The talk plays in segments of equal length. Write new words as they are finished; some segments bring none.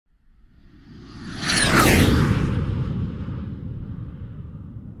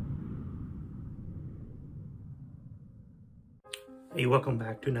Hey, welcome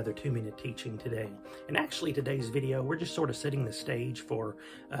back to another 2-minute teaching today. And actually today's video, we're just sort of setting the stage for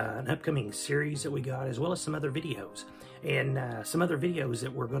an upcoming series that we got, as well as some other videos. And some other videos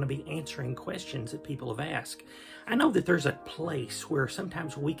that we're going to be answering questions that people have asked. I know that there's a place where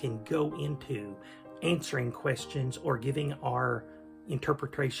sometimes we can go into answering questions or giving our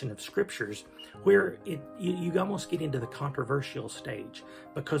interpretation of scriptures where you almost get into the controversial stage,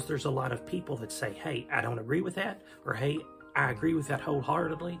 because there's a lot of people that say, hey, I don't agree with that, or hey, I agree with that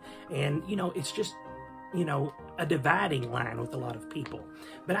wholeheartedly. And, it's just, a dividing line with a lot of people.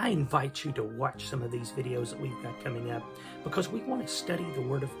 But I invite you to watch some of these videos that we've got coming up, because we want to study the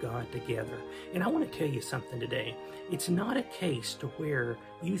Word of God together. And I want to tell you something today. It's not a case to where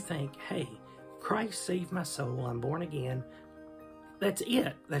you think, hey, Christ saved my soul, I'm born again, that's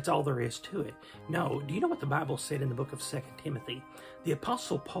it. That's all there is to it. No. Do you know what the Bible said in the book of 2 Timothy? The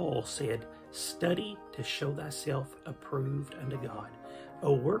Apostle Paul said, study to show thyself approved unto God,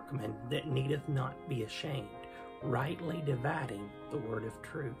 a workman that needeth not be ashamed, rightly dividing the word of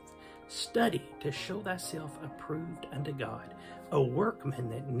truth. Study to show thyself approved unto God, a workman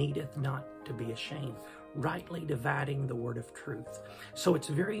that needeth not to be ashamed, rightly dividing the word of truth. So it's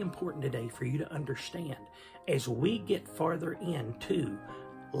very important today for you to understand, as we get farther into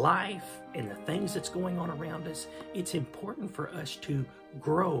life and the things that's going on around us, it's important for us to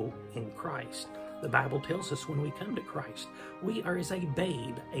grow in Christ. The Bible tells us when we come to Christ, we are as a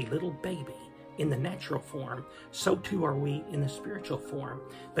babe, a little baby in the natural form, so too are we in the spiritual form.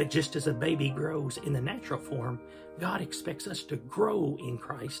 But just as a baby grows in the natural form, God expects us to grow in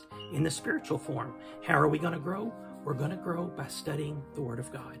Christ in the spiritual form. How are we going to grow? We're going to grow by studying the Word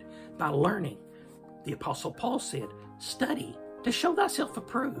of God, by learning. The Apostle Paul said, study to show thyself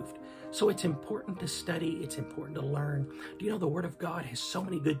approved. So it's important to study. It's important to learn. Do you know the Word of God has so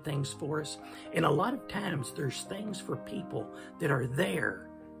many good things for us? And a lot of times there's things for people that are there,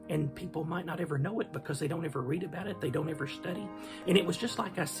 and people might not ever know it because they don't ever read about it. They don't ever study. And it was just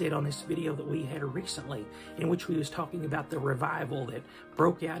like I said on this video that we had recently, in which we was talking about the revival that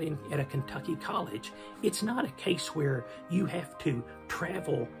broke out at a Kentucky college. It's not a case where you have to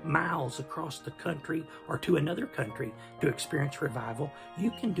travel miles across the country or to another country to experience revival.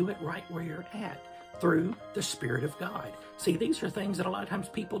 You can do it right where you're at, through the Spirit of God. See, these are things that a lot of times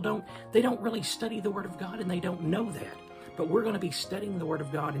people don't really study the Word of God, and they don't know that. But we're going to be studying the Word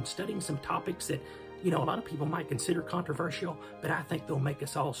of God and studying some topics that, a lot of people might consider controversial, but I think they'll make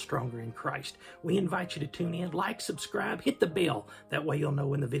us all stronger in Christ. We invite you to tune in, like, subscribe, hit the bell. That way you'll know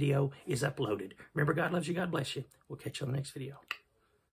when the video is uploaded. Remember, God loves you. God bless you. We'll catch you on the next video.